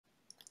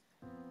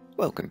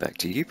Welcome back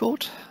to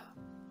YouPort.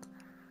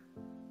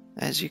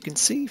 As you can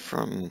see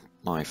from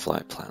my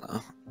flight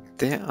planner,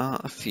 there are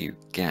a few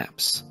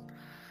gaps.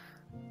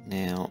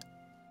 Now,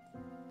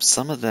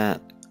 some of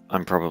that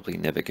I'm probably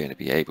never going to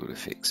be able to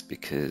fix,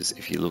 because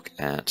if you look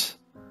at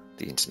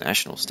the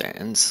international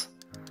stands,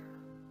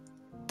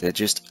 there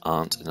just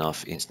aren't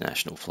enough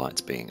international flights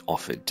being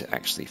offered to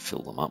actually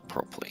fill them up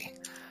properly.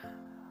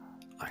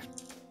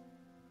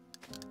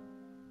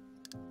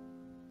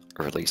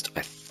 Or at least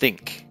I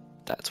think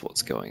that's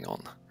what's going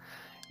on.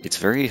 It's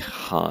very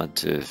hard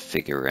to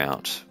figure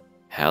out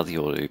how the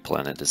auto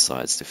planner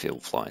decides to fill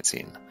flights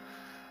in.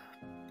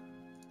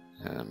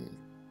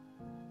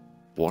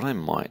 What I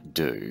might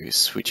do is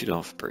switch it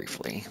off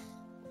briefly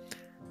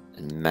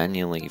and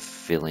manually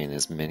fill in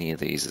as many of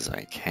these as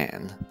I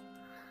can.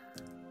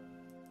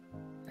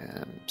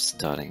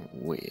 Starting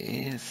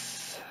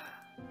with,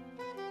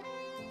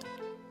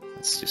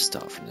 let's just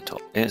start from the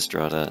top. Air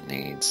Strata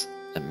needs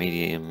a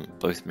medium,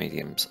 both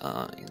mediums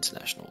are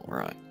international,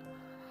 right?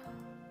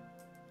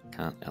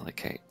 Can't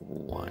allocate,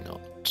 why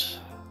not?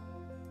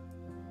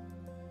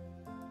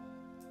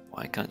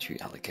 Why can't you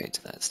allocate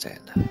to that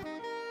stand?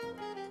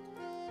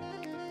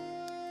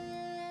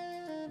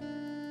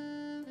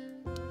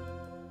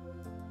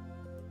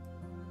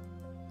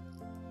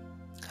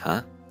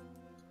 Huh?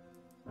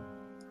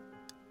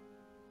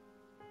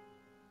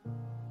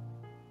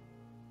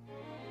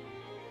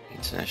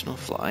 International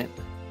flight,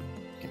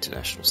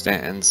 international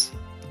stands.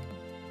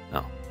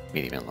 Oh,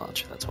 medium and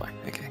large, that's why.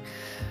 Okay.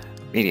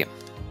 Medium.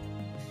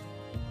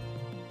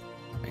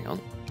 Hang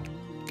on.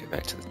 Go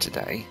back to the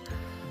today.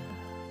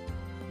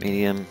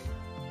 Medium.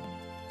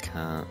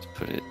 Can't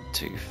put it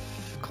too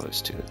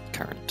close to the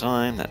current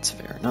time. That's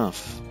fair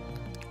enough.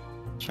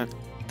 Chuck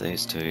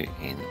those two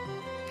in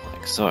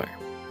like so.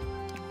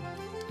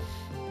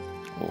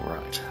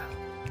 Alright.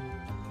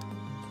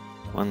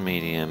 One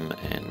medium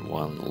and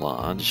one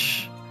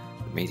large.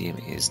 The medium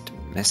is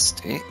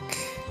domestic.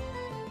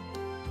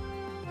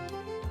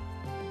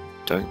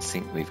 Don't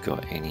think we've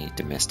got any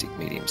domestic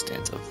medium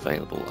stands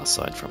available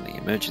aside from the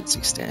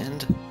emergency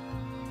stand.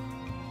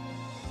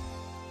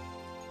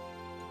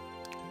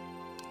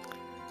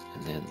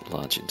 And then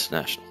large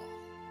international.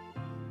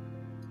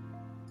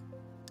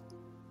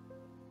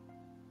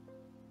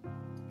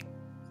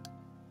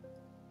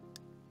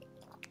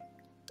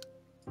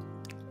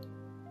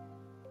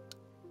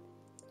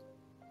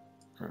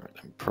 Alright,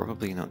 I'm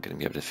probably not going to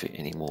be able to fit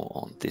any more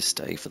on this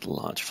day for the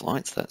large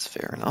flights, that's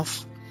fair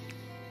enough.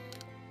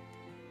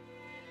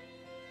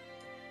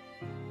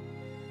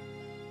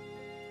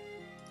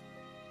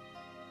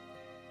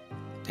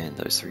 And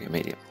those three are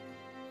medium.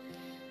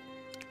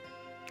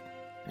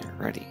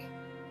 Alrighty.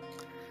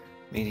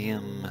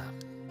 Medium.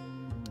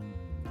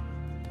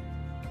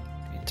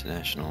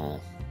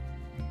 International.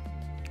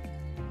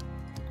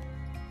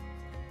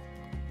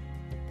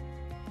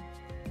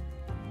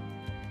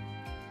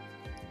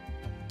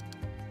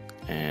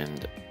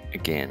 And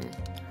again,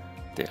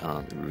 there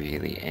aren't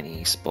really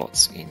any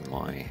spots in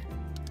my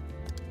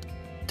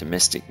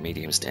domestic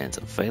medium stands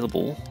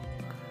available.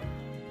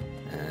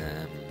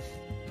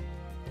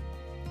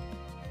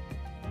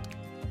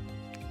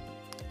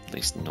 At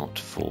least not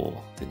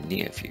for the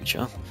near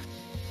future.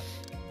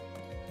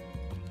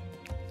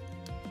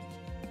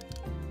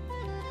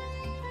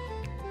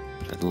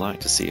 I'd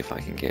like to see if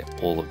I can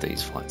get all of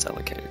these flights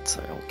allocated,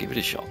 so I'll give it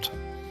a shot.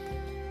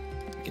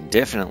 We can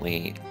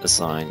definitely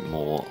assign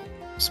more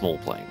small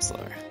planes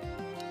though.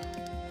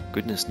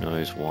 Goodness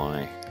knows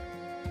why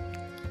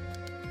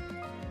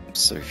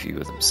so few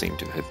of them seem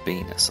to have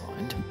been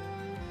assigned.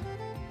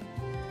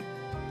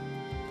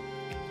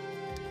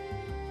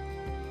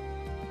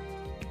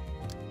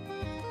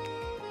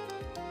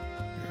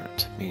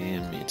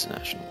 Medium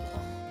international.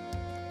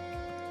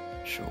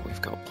 Sure,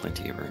 we've got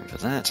plenty of room for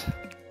that.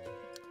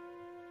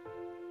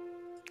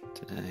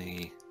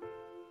 Today.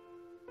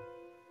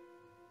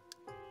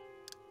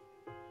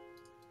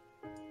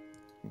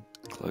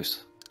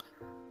 Close.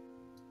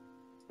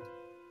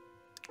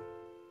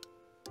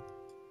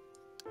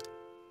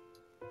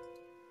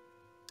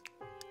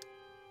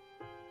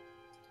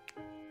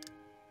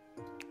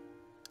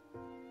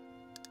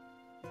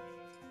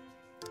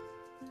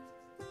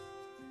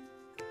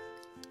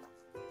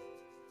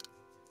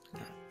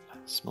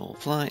 Small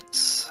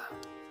flights.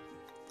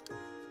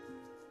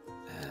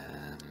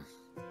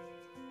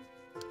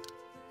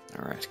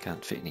 Alright,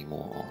 can't fit any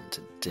more on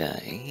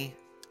today.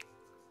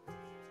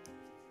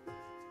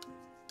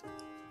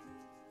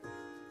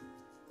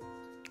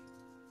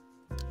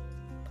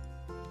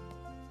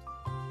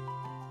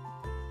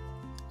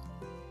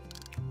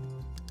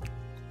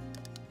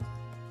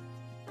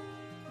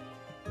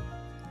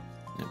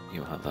 Nope,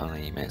 you're Havana,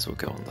 you may as well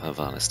go on the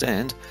Havana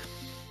stand.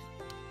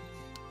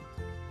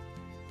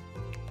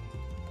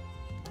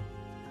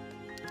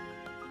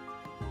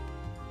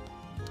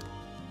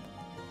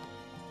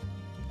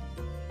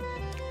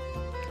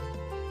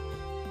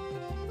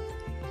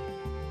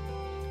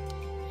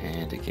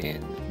 And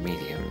again,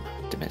 medium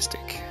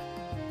domestic.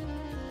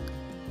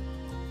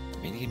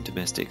 Medium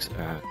domestics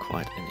are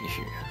quite an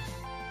issue.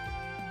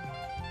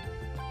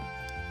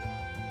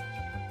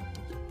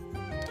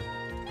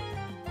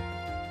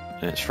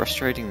 And it's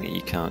frustrating that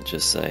you can't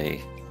just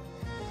say,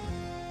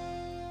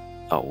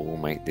 oh, we'll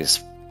make this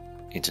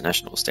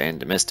international stand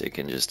domestic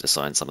and just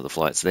assign some of the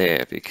flights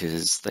there,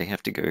 because they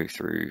have to go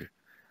through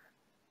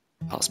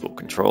passport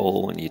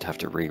control and you'd have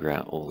to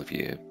reroute all of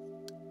your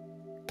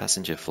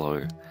passenger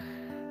flow.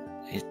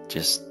 It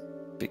just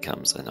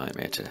becomes a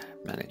nightmare to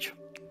manage.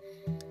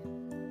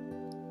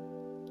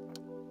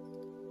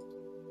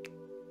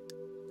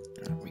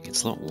 We can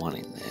slot one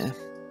in there.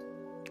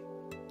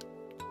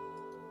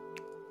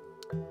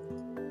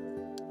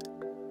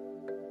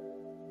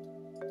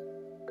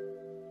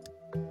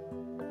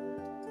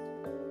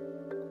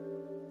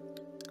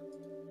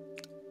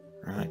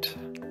 Right.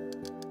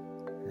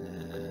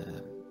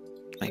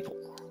 Maple.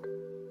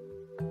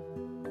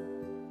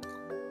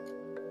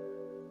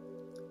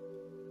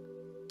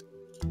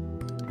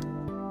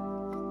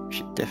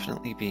 Should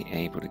definitely be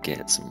able to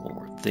get some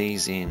more of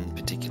these in,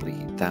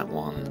 particularly that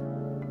one.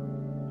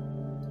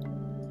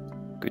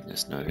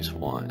 Goodness knows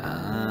why.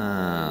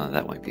 Ah,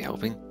 that won't be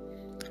helping.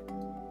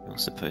 You're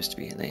supposed to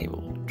be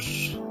enabled.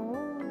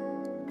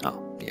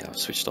 Oh, yeah, I've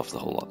switched off the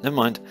whole lot. Never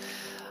mind.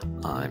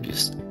 I'm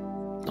just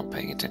not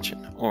paying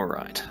attention.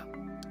 Alright.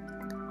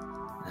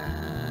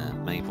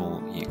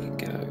 Maple, you can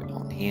go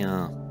on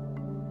here.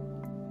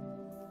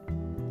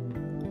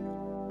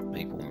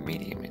 Maple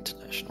Medium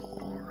International.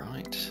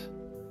 Alright.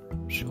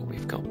 I'm sure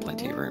we've got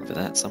plenty of room for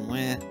that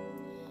somewhere.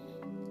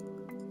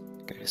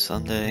 Go to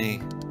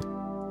Sunday.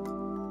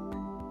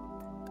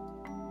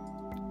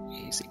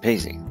 Easy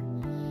peasy.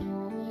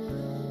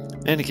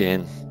 And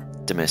again,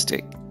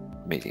 domestic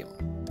medium.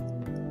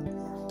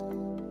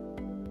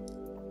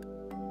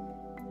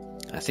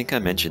 I think I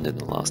mentioned in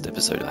the last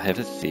episode, I have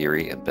a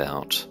theory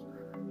about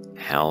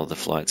how the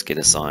flights get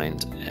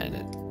assigned, and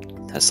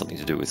it has something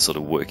to do with sort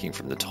of working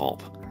from the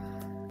top.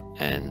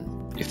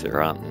 And if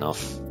there aren't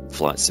enough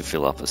flights to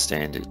fill up a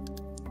stand, it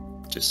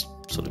just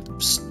sort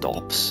of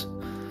stops.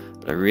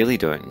 But I really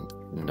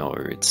don't know.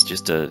 It's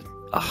just a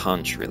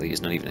hunch, really.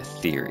 It's not even a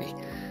theory.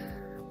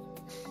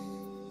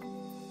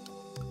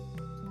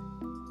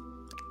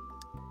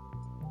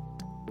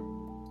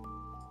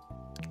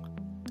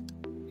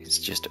 It's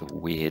just a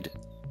weird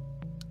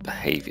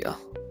behavior.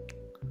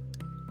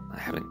 I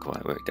haven't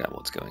quite worked out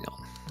what's going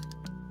on.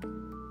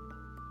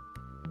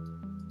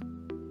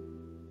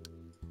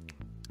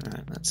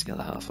 Alright, that's the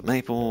other half of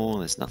Maple.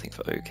 There's nothing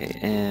for OK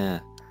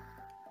Air.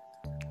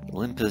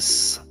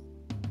 Olympus.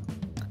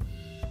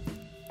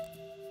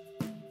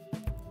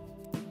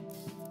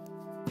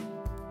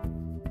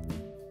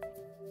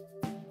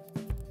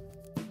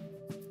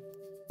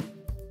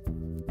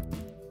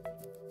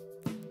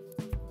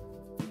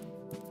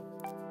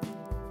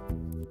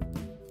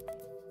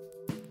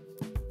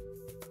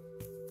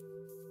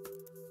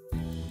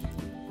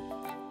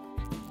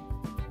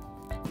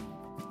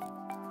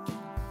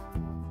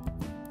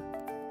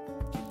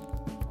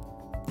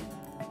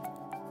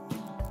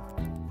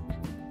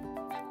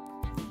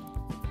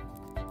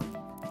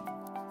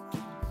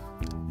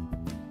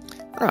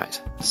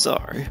 Right, so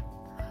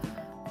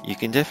you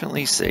can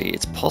definitely see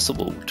it's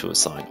possible to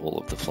assign all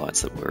of the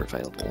flights that were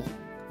available.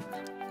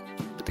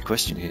 But the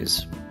question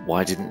is,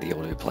 why didn't the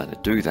auto planner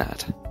do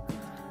that?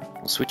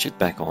 We'll switch it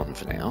back on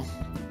for now.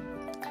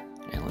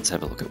 And let's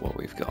have a look at what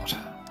we've got.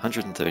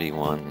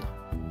 131,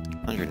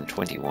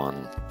 121,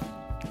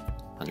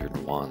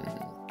 101,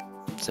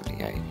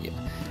 78, yeah.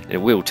 And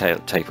it will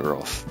taper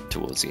off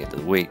towards the end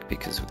of the week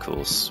because, of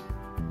course,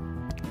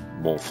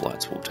 more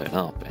flights will turn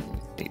up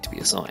and need to be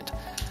assigned.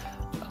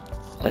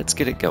 Let's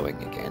get it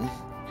going again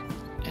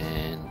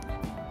and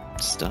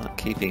start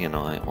keeping an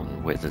eye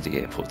on whether the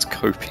airport's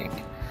coping,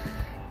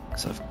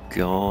 because I've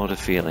got a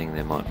feeling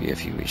there might be a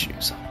few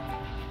issues.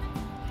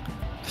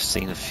 I've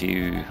seen a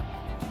few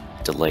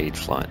delayed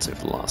flights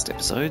over the last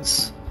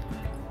episodes,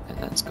 and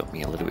that's got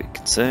me a little bit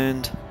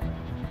concerned.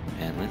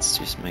 And let's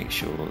just make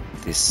sure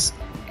this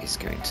is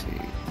going to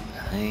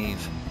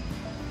behave.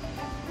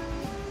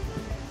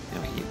 How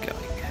are you going?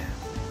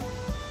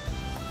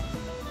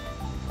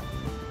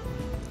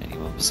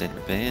 81%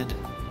 repaired.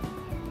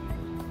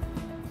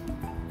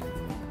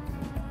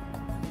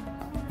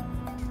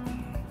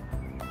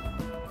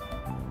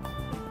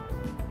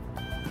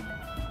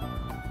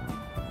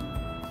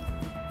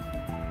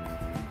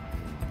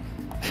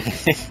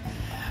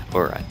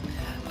 Alright.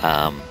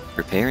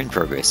 Repair in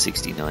progress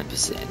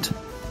 69%.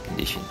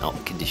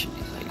 Condition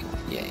is 81.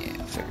 Yeah,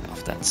 fair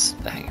enough. That's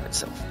the hangar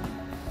itself.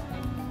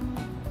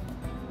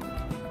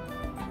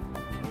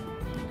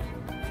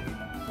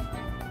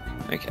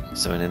 Okay,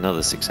 so in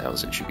another 6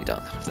 hours it should be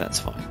done, if that's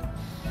fine.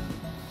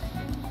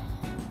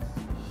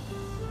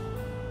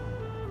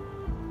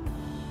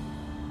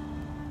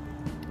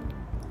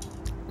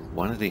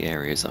 One of the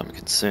areas I'm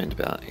concerned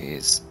about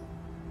is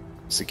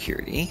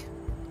security,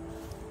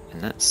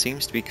 and that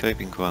seems to be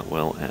coping quite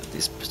well at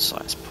this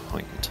precise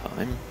point in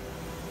time.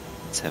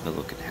 Let's have a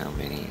look at how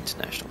many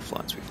international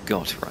flights we've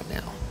got right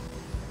now.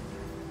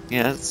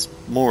 Yeah, it's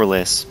more or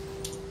less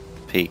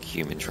peak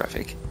human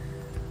traffic.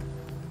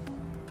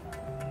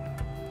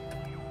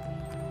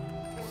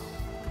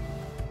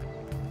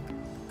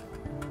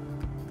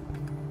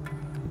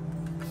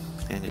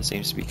 and it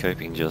seems to be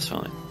coping just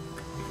fine.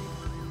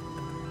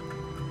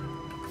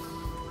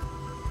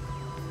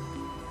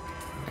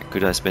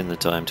 Could I spend the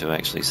time to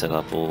actually set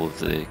up all of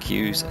the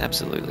queues?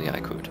 Absolutely I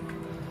could,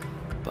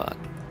 but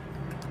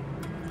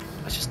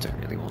I just don't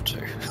really want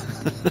to.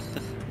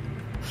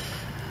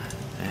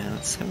 And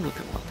let's have a look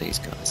at what these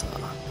guys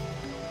are.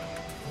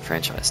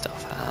 Franchise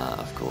stuff,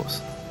 of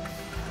course.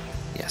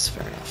 Yes,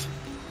 fair enough.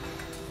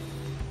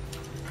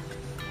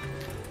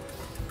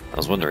 I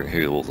was wondering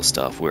who all the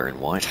staff were in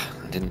white.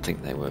 I didn't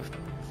think they were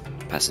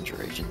passenger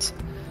agents.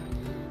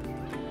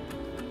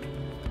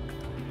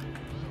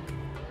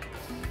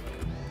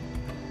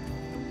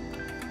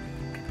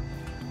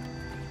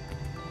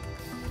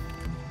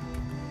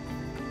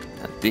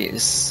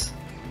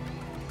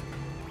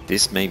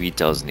 This maybe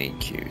does need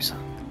queues.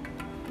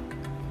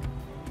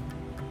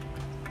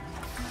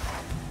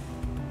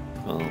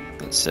 Well,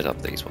 let's set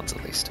up these ones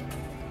at least,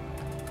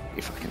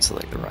 if I can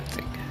select the right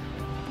thing.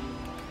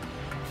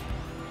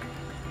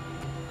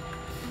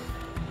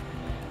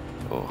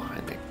 Oh,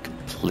 and they're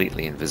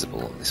completely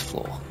invisible on this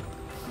floor.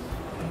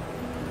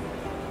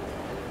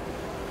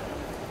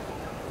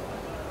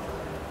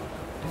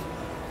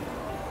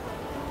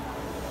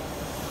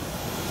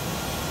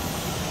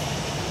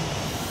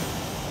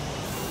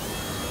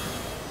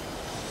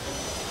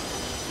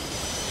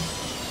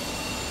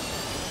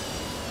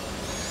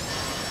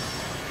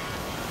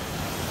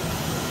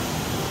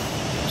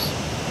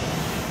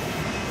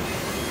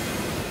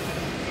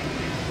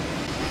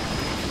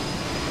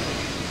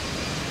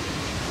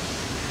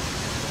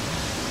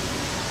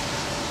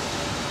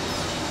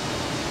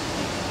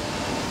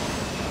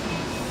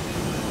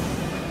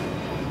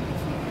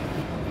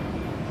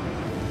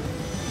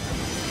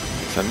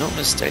 If I'm not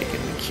mistaken,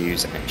 the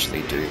queues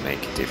actually do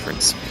make a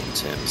difference in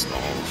terms of...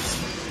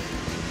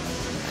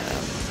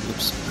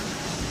 oops.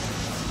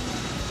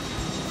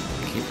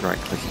 I keep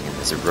right-clicking and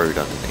there's a road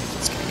underneath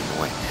that's getting in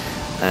the way.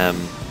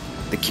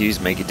 The queues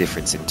make a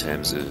difference in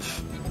terms of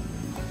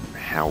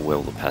how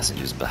well the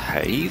passengers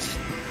behave.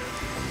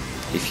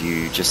 If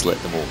you just let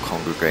them all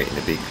congregate in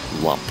a big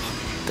lump,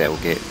 they'll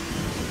get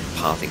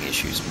pathing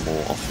issues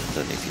more often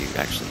than if you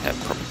actually have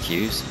proper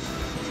queues.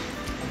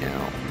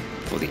 Now,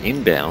 for the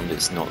inbound,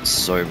 it's not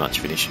so much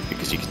of an issue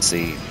because you can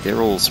see they're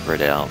all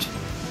spread out.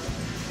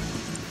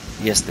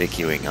 Yes, they're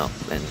queuing up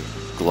and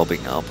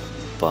globbing up,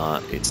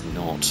 but it's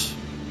not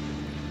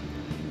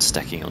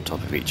stacking on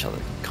top of each other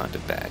kind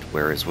of bad.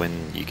 Whereas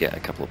when you get a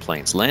couple of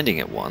planes landing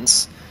at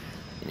once,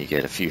 and you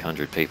get a few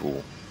hundred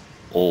people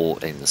all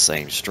in the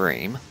same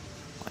stream,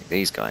 like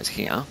these guys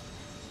here,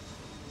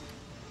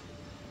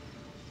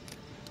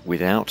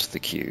 without the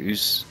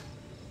queues,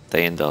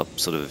 they end up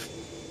sort of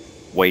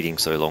waiting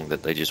so long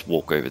that they just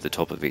walk over the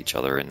top of each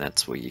other, and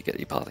that's where you get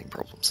your pathing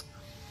problems.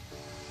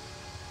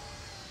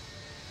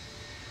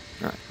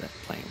 Right, that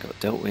plane got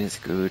dealt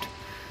with, good.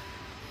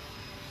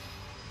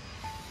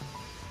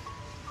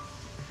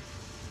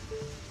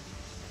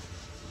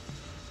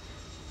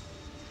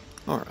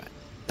 Alright,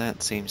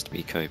 that seems to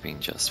be coping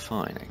just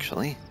fine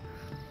actually.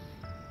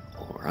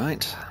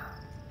 Alright.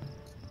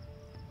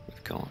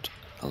 We've got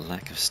a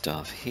lack of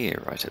staff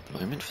here right at the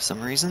moment for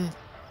some reason.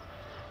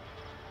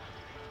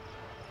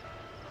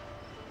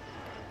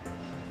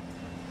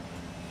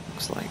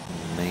 Looks like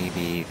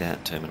maybe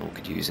that terminal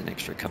could use an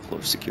extra couple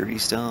of security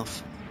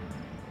staff.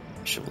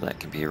 I'm sure that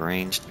can be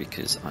arranged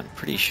because I'm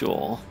pretty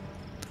sure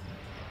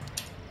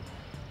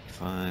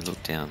if I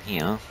look down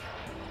here,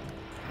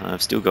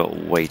 I've still got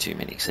way too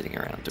many sitting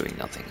around doing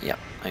nothing. Yep,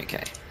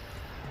 okay.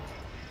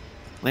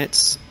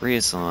 Let's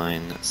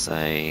reassign,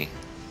 say,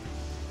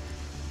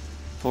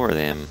 4 of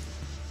them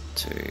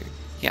to,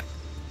 yeah.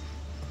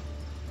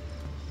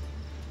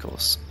 Of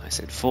course, I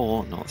said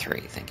 4, not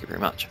 3. Thank you very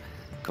much.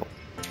 Cool.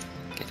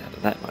 Get out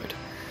of that mode.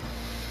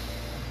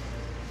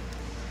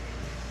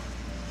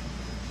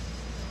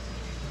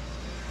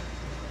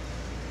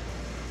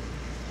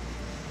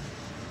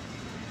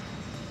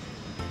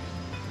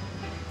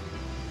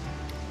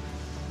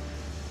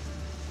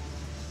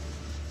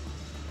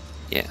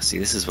 Yeah, see,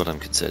 this is what I'm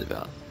concerned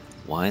about.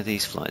 Why are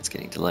these flights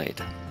getting delayed?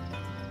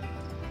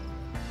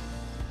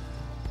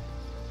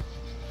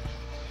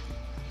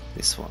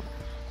 This one.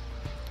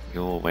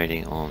 You're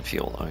waiting on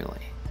fuel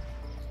only.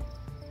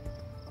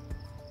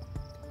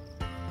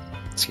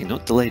 So you're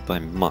not delayed by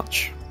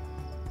much,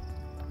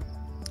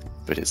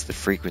 but it's the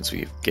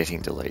frequency of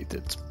getting delayed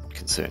that's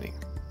concerning.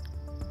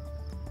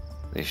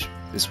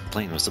 This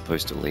plane was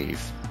supposed to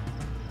leave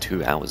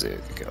 2 hours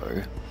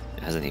ago.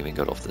 It hasn't even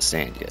got off the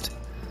stand yet.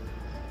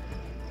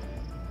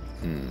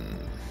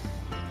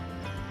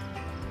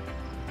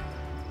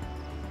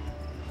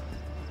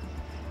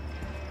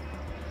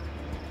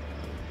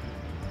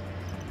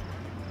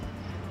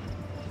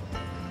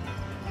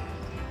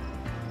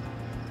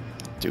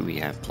 Do we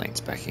have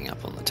planes backing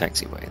up on the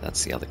taxiway?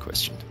 That's the other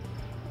question.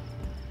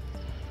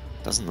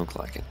 Doesn't look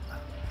like it.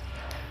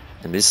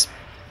 And this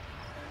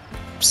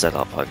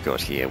setup I've got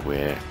here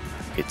where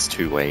it's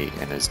two-way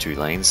and there's 2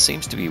 lanes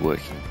seems to be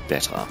working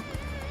better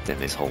than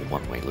this whole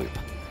one-way loop.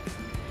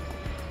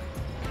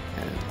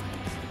 And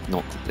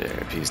Not that there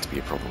appears to be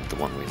a problem with the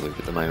one-way loop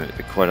at the moment,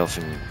 but quite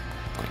often,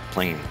 like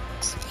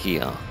planes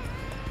here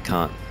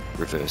can't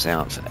reverse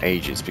out for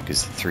ages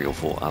because 3 or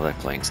 4 other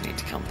planes need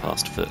to come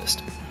past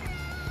first.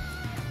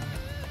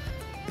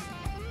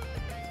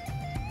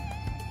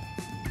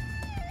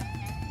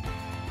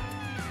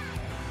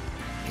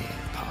 Yeah,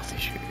 path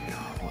issue.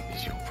 What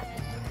is your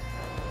problem?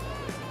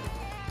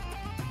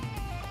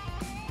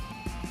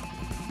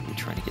 We're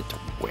trying to get to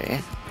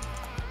where?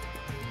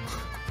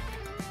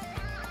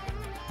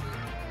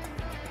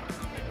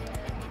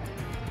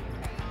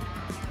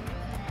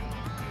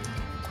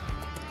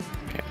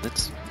 Okay,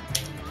 let's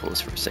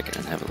pause for a second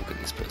and have a look at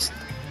this person.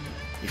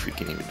 If we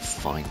can even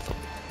find them.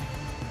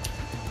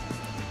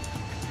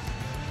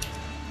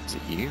 Is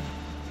it you?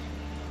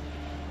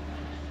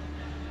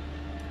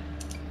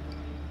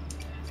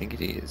 I think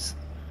it is.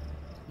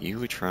 You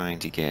were trying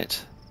to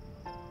get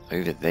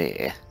over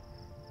there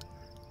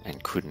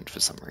and couldn't for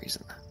some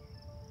reason.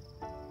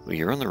 Well,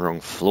 you're on the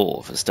wrong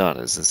floor for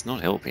starters. It's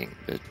not helping,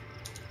 but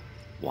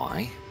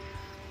why?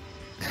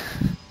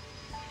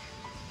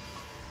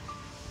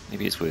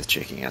 Maybe it's worth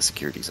checking our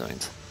security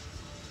zones,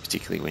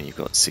 particularly when you've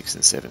got 6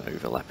 and 7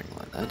 overlapping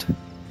like that.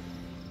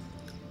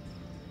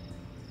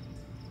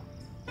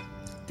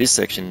 This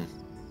section,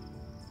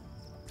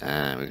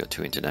 we've got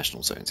 2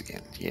 international zones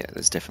again. Yeah,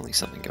 there's definitely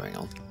something going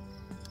on.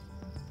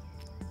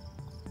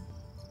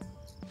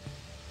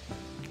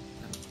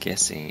 I'm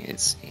guessing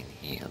it's in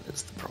here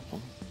that's the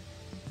problem.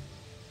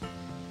 I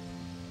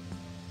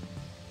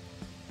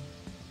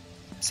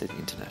said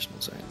international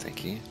zone,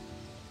 thank you.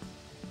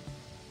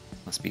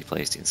 Must be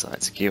placed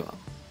inside secure. Well,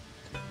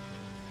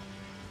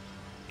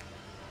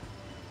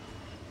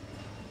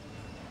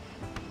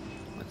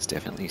 it's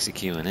definitely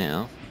secure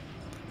now.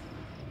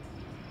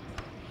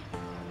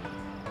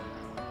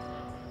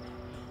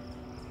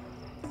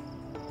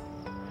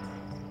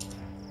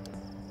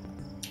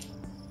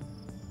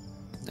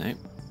 Nope.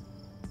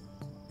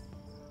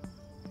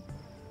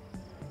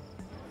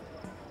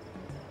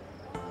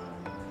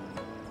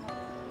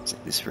 Is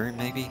it this room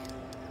maybe?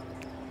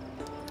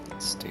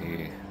 Let's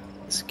do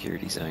the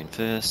security zone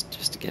first,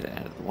 just to get it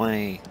out of the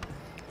way.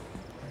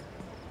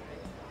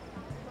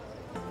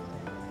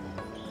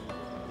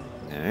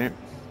 No.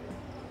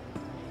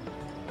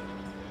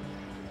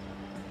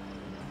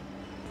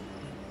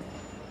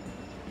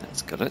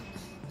 That's got it.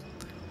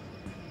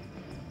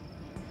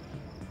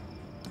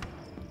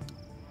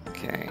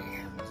 Okay.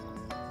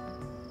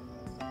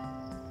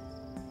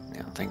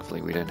 Now,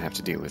 thankfully, we don't have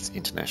to deal with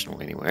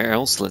international anywhere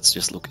else. Let's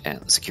just look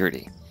at the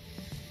security.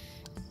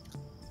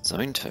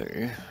 Zone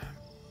 2.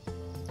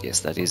 Yes,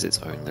 that is its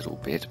own little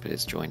bit, but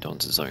it's joined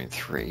onto Zone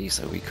 3,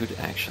 so we could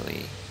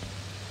actually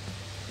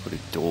put a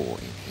door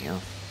in here.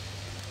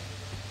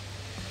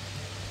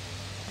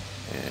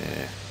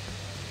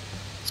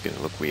 It's going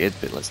to look weird,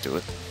 but let's do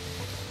it.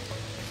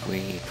 If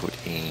we put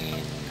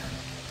in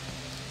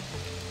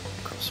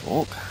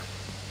crosswalk,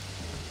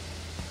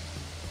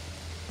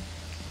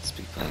 let's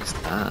be placed.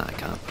 Ah, I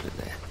can't put it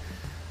there.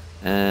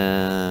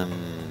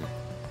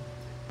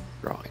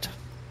 Right.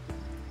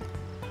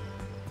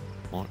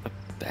 What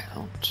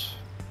about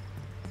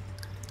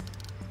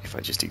if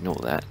I just ignore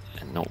that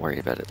and not worry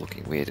about it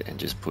looking weird and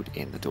just put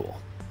in the door?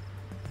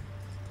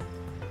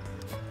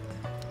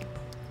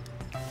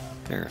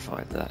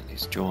 Verify that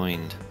is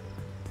joined.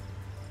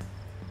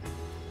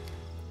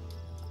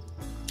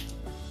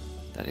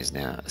 That is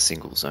now a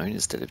single zone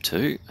instead of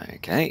 2.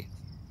 Okay.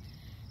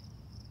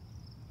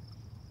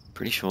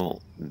 Pretty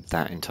sure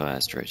that entire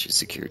stretch is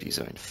security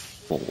zone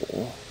 4.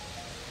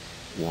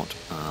 What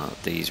are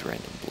these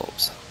random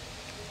blobs?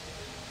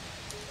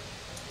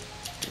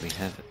 Do we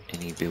have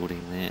any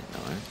building there?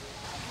 No.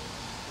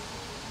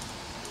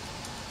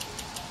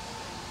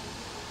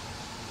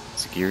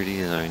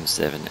 Security zone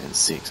 7 and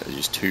 6 are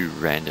just 2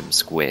 random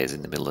squares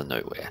in the middle of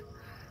nowhere.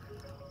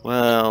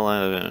 Well,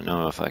 I don't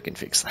know if I can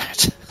fix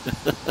that.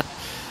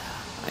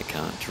 I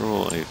can't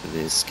draw over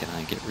this. Can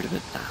I get rid of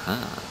it?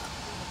 Aha.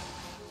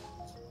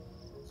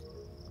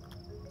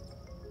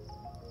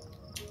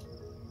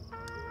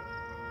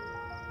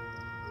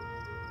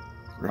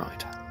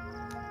 Right.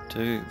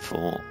 2,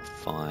 4,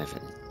 5,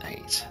 and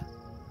 8.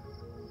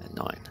 And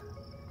 9.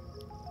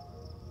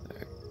 So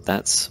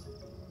that's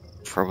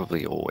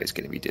probably always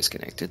going to be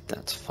disconnected.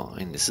 That's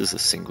fine. This is a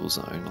single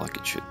zone like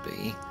it should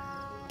be.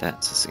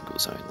 That's a single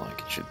zone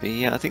like it should be.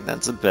 Yeah, I think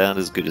that's about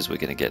as good as we're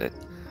going to get it.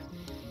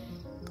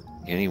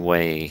 The only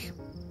way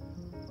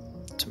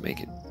to make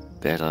it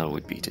better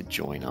would be to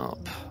join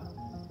up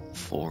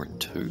 4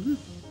 and 2.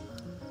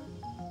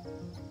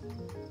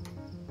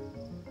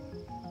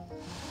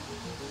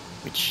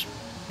 Which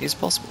is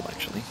possible,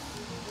 actually.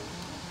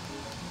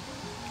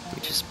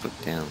 We just put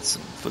down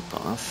some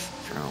footpath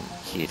from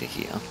here to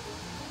here.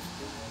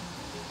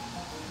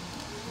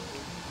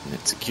 And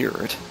then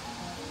secure it.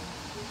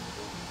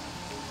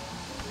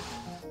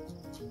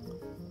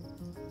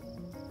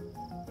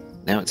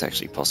 Now it's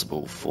actually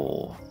possible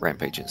for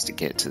ramp agents to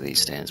get to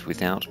these stands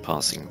without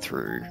passing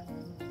through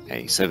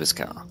a service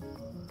car.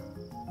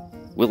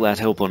 Will that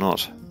help or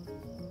not?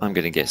 I'm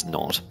going to guess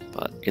not,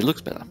 but it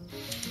looks better.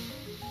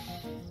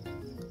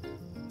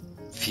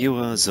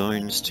 fewer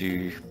zones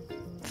to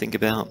think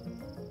about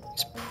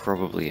is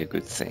probably a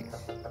good thing.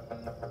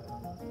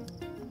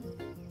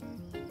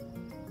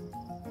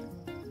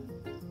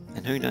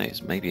 And who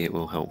knows, maybe it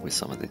will help with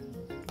some of the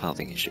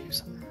pathing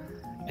issues.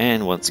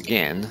 And once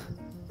again,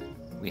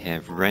 we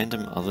have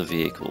random other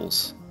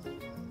vehicles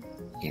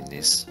in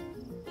this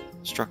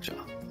structure.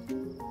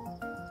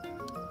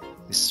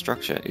 This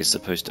structure is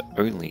supposed to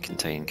only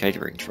contain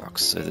catering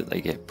trucks so that they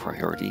get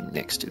priority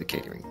next to the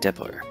catering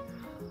depot.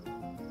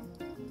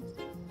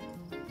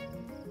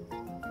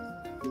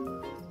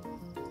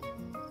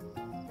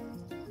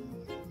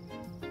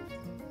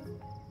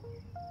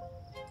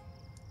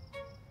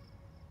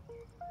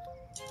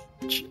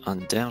 Which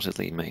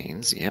undoubtedly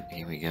means, yep,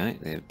 here we go,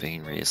 they've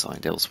been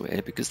reassigned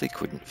elsewhere because they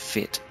couldn't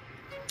fit.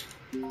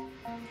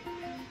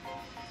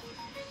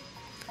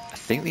 I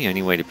think the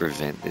only way to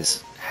prevent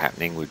this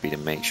happening would be to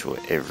make sure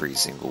every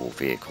single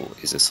vehicle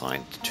is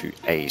assigned to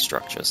a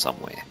structure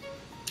somewhere.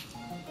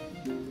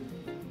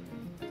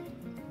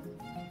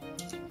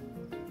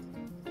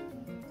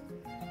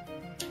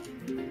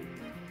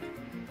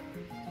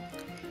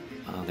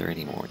 Are there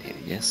any more in here?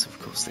 Yes, of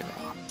course there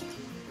are.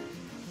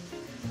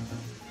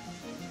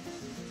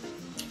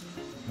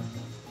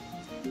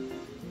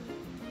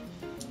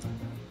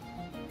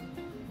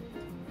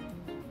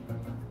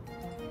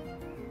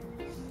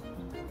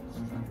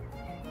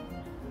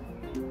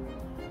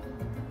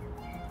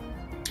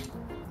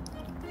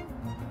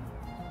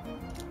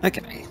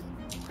 Okay,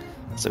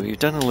 so we've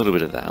done a little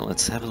bit of that.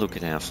 Let's have a look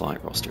at our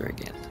flight roster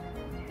again.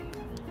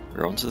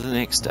 We're on to the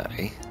next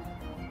day.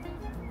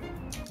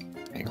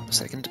 Hang on a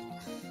second.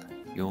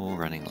 You're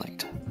running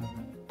late.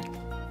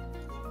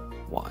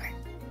 Why?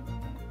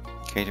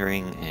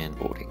 Catering and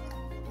boarding.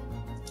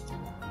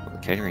 Well, the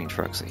catering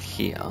trucks are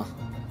here.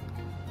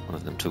 One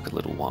of them took a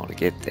little while to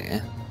get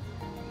there.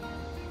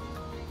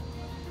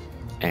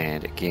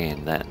 And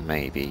again, that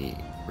may be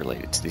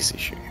related to this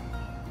issue.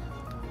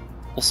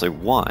 Also,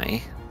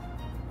 why?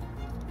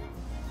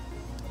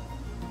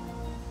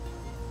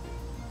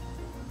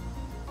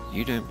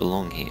 You don't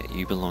belong here,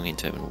 you belong in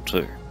Terminal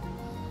 2.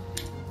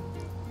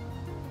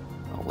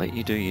 I'll let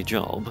you do your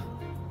job.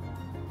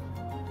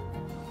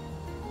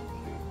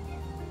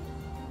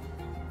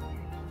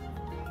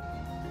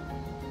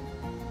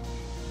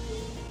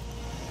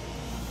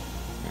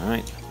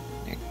 Alright,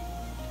 now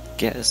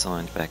get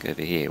assigned back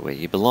over here where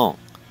you belong.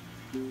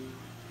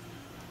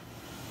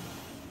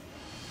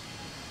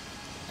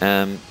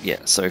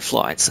 Yeah, so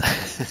flights.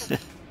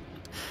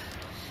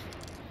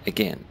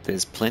 Again,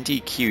 there's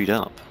plenty queued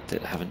up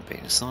that haven't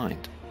been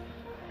assigned.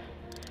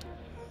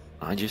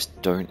 I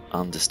just don't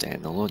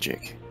understand the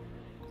logic.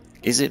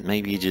 Is it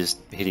maybe just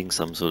hitting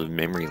some sort of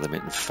memory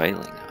limit and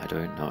failing? I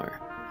don't know.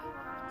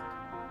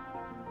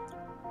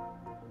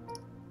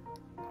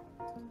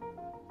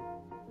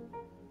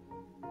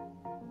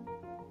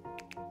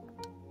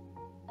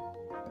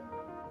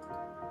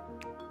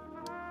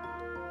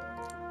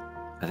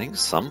 I think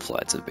some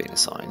flights have been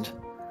assigned,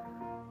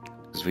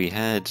 because we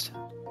had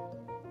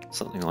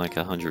something like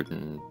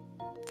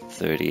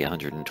 130,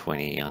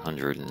 120,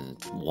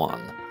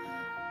 101.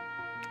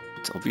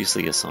 It's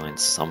obviously assigned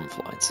some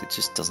flights, it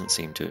just doesn't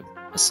seem to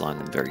assign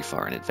them very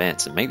far in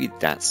advance, and maybe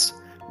that's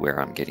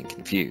where I'm getting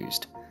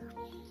confused.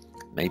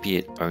 Maybe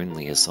it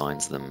only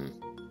assigns them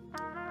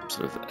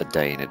sort of a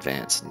day in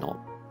advance, not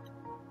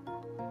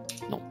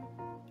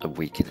a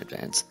week in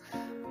advance.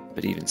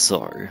 But even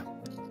so,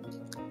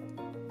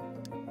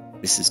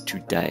 this is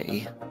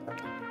today.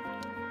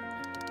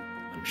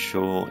 I'm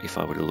sure if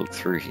I were to look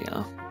through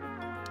here,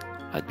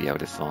 I'd be able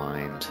to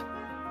find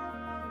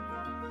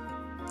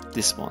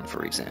this one,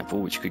 for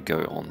example, which could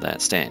go on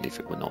that stand if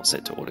it were not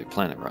set to auto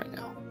planet right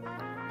now.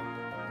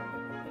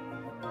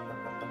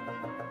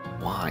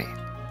 Why?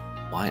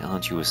 Why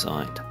aren't you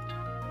assigned?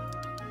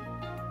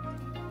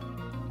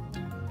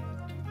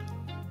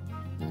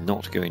 I'm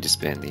not going to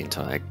spend the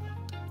entire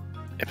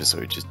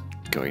episode just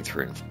going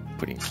through and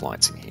putting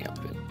flights in here,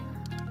 but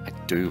I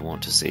do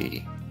want to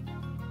see,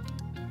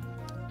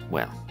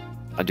 well,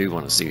 I do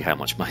want to see how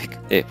much my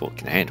airport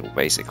can handle,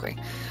 basically.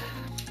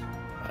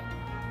 But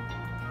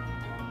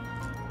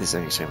there's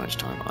only so much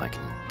time I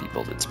can be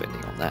bothered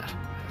spending on that.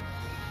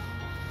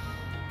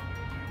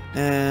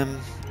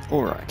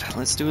 Alright,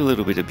 let's do a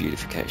little bit of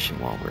beautification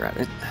while we're at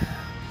it.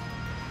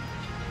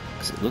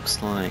 Because it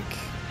looks like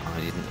I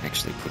didn't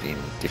actually put in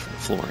different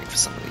flooring for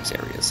some of these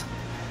areas.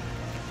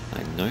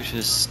 I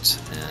noticed,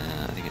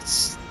 I think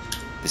it's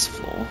this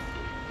floor,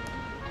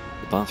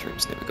 the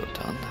bathrooms never got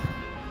done.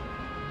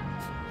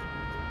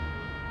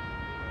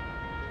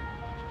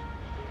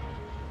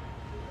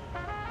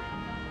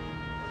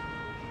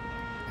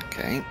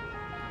 Okay,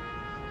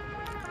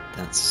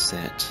 that's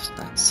set,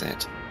 that's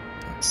set.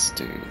 Let's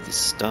do this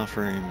staff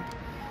room.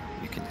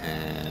 You can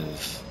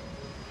have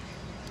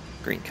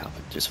green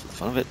carpet just for the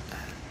fun of it.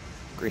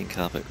 Green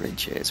carpet, red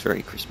chairs,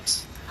 very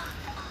Christmas.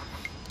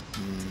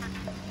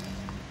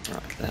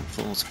 Right, that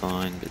floor's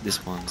fine, but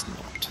this one's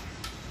not.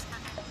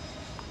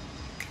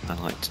 I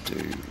like to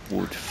do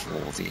wood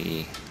for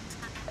the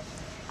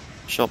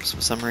shops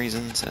for some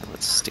reason, so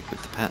let's stick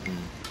with the pattern.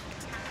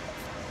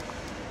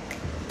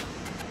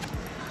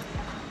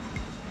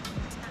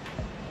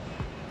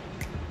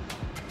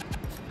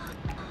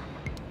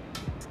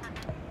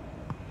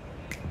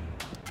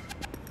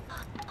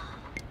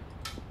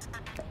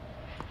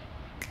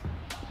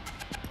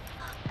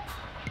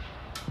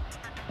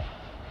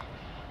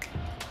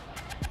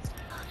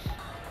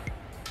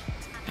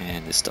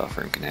 And this staff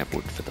room can have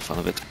wood for the fun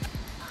of it.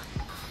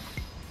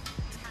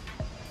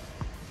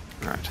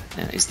 Alright,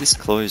 now is this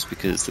closed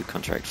because the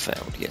contract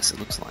failed? Yes, it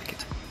looks like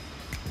it.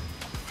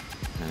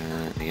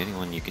 The only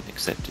one you can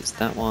accept is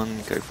that one,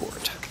 go for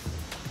it.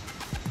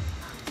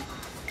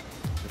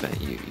 What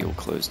about you? You're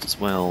closed as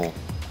well.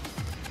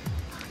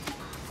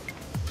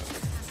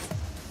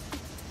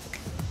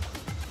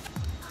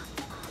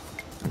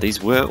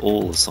 These were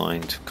all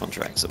assigned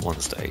contracts at one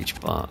stage,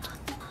 but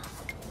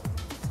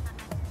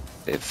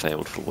they've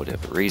failed for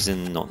whatever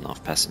reason. Not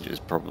enough passengers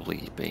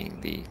probably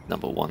being the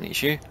 #1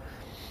 issue.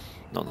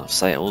 Not enough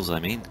sales, I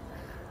mean.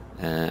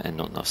 And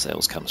not enough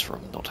sales comes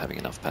from not having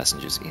enough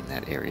passengers in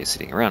that area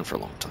sitting around for a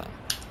long time.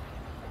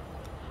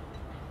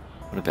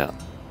 What about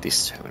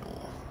this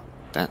terminal?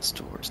 That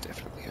store is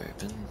definitely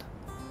open.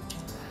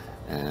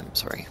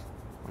 Sorry,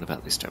 what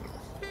about this terminal?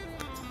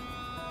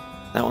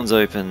 That one's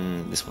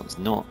open, this one's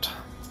not.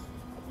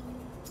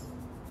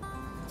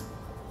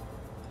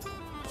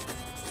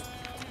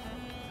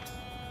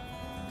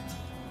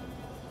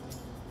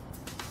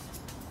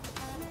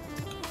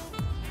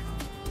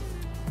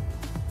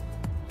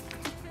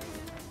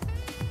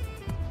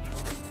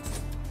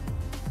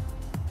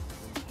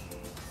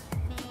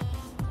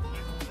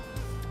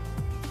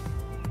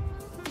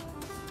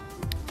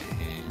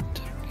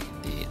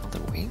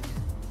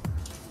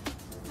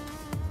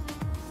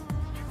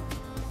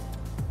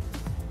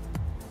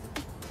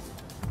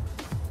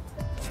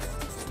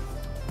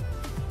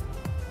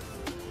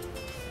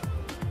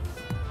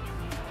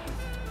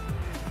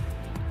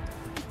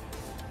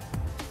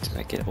 Did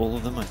I get all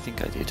of them? I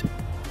think I did.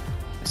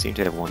 I seem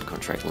to have one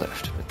contract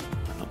left, but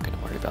I'm not going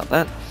to worry about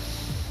that.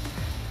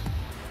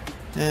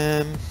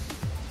 And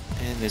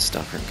this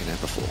staff room can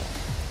have a floor.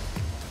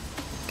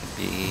 It can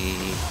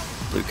be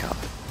blue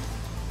carpet.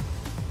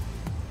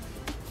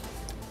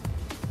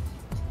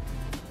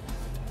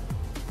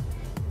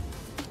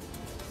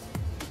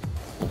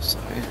 Also,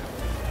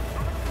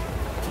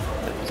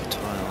 that was a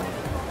tile.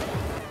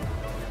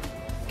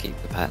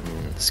 Keep the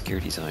pattern. The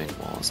security zone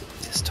was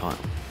this tile.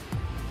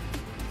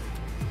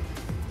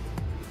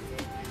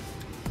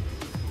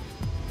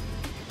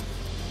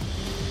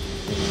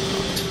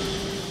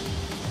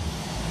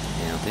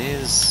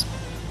 There's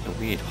a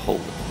weird hole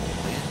in the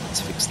wall there.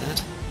 Let's fix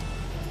that.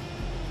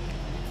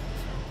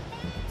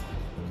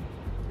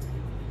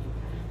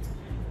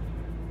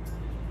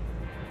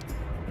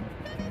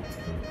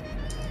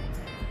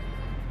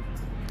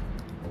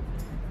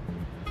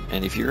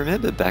 And if you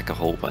remember back a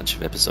whole bunch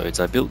of episodes,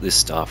 I built this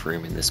staff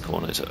room in this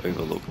corner to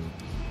overlook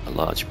a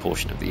large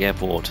portion of the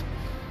airport,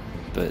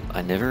 but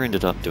I never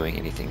ended up doing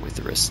anything with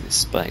the rest of this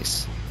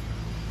space.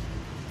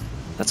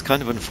 That's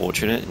kind of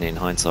unfortunate, and in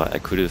hindsight I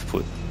could have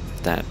put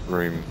that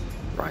room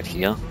right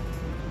here,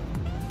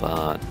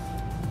 but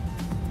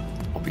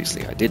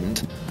obviously I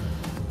didn't,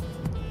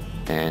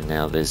 and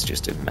now there's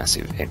just a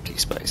massive empty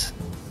space.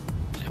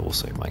 And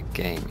also my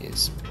game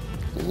is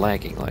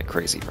lagging like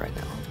crazy right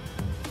now.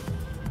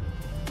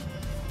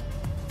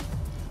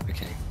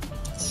 Okay,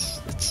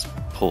 let's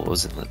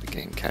pause and let the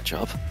game catch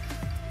up.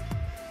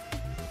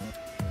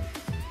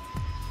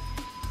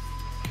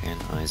 Can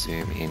I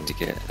zoom in to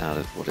get out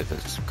of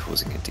whatever's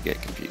causing it to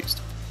get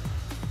confused?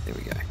 There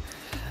we go.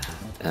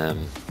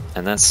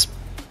 And that's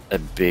a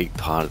big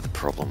part of the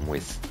problem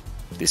with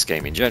this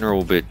game in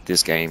general, but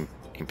this game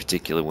in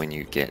particular when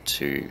you get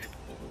to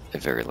a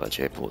very large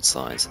airport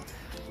size.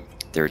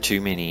 There are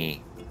too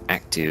many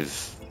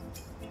active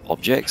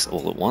objects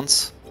all at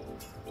once,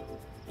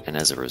 and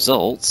as a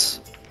result,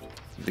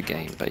 the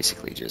game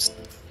basically just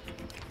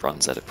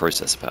runs out of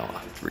processor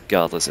power,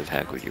 regardless of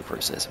how good your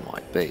processor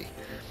might be.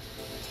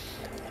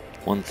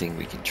 One thing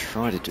we can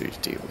try to do to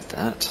deal with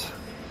that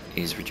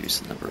is reduce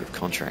the number of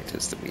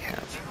contractors that we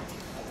have.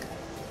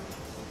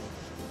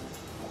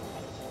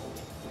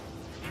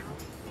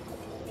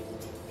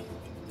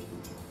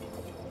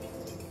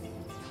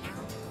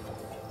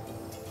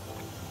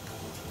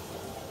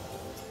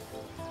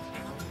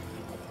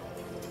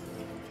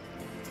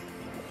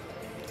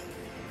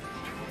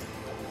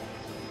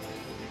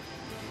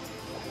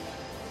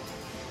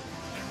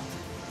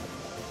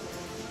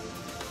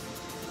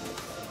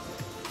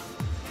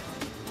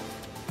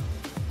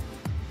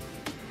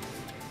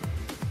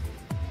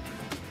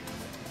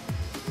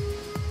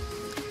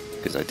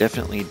 Because I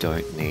definitely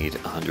don't need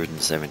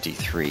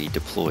 173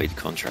 deployed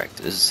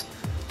contractors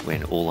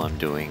when all I'm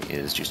doing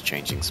is just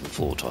changing some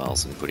floor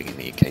tiles and putting in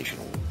the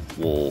occasional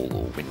wall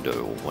or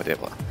window or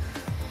whatever.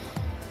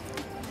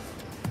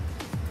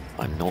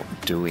 I'm not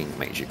doing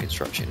major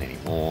construction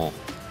anymore.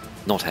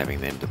 Not having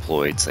them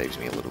deployed saves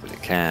me a little bit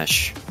of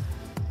cash,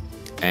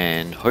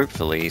 and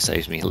hopefully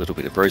saves me a little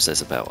bit of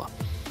processor power.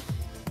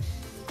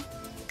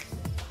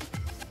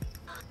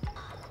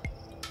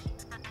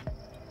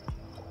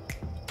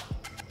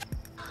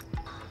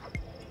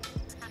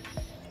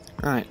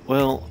 Right,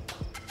 well,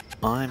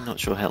 I'm not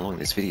sure how long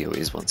this video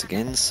is once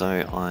again, so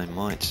I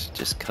might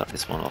just cut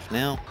this one off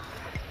now,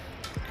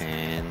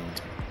 and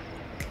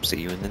see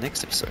you in the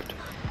next episode.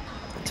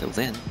 Until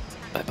then,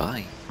 bye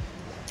bye.